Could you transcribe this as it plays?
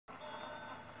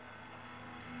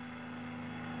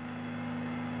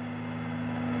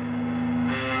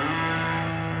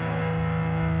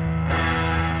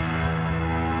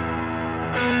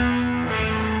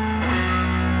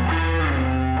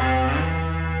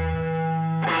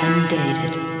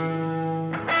undated.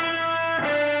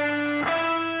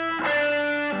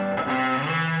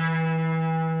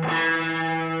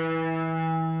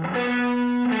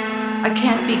 I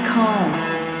can't be calm,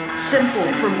 simple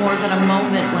for more than a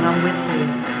moment when I'm with you.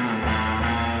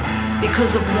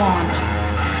 Because of want,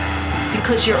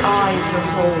 because your eyes are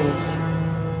holes.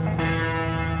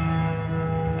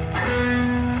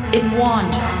 In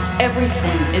want,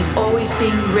 everything is always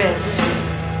being risked.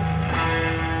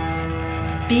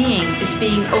 Being is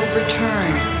being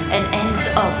overturned and ends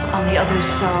up on the other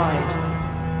side.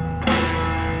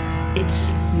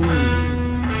 It's me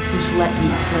who's let me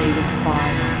play with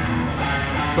fire.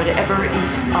 Whatever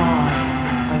is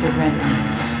I are the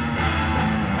remnants.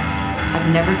 I've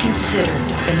never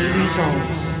considered any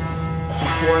results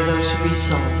before those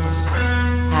results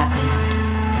happened.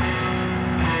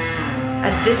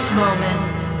 At this moment,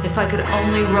 if I could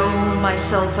only roll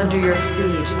myself under your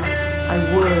feet, I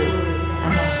would,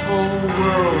 and the whole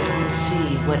world would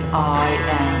see what I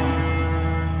am.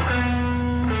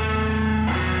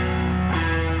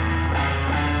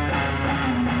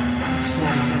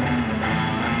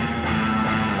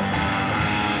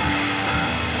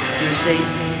 You see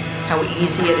how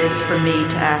easy it is for me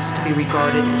to ask to be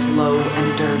regarded as low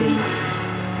and dirty,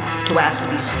 to ask to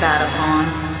be spat upon.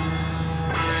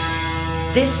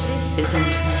 This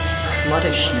isn't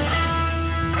sluttishness,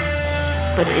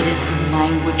 but it is the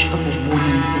language of a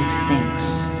woman who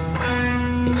thinks.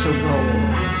 It's a role.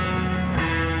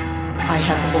 I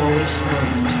have always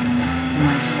worked for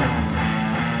myself.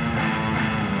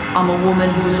 I'm a woman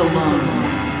who's alone,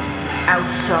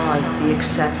 outside the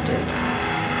accepted,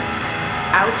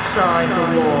 outside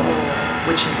the law,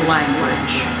 which is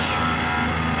language.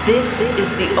 This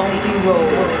is the only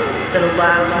role that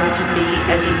allows me to be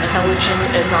as intelligent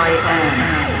as I am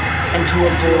and to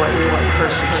avoid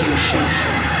persecution.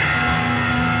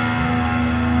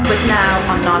 But now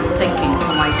I'm not thinking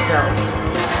for myself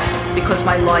because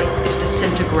my life is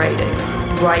disintegrating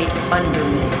right under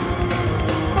me.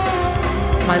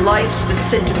 My life's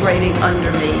disintegrating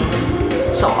under me,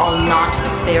 so I'll not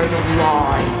bear the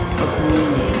lie of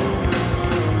meaning.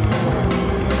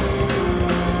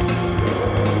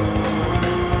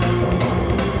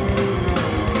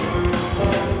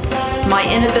 My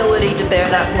inability to bear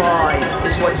that lie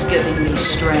is what's giving me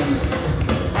strength.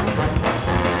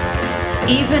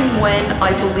 Even when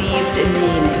I believed in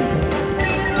meaning,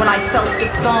 when I felt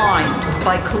defined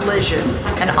by collision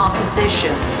and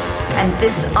opposition, and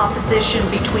this opposition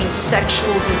between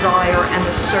sexual desire and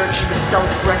the search for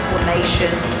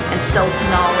self-reclamation and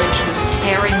self-knowledge was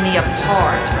tearing me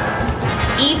apart,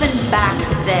 even back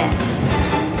then,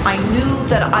 I knew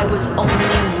that I was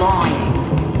only lying.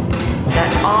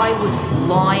 That I was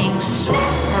lying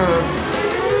superbly,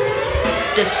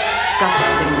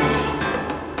 disgustingly,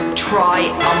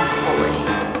 triumphantly.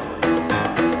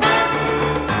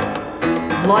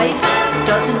 Life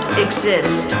doesn't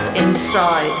exist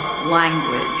inside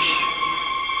language.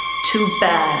 Too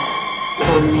bad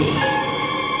for me.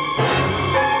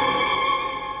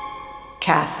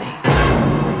 Kathy.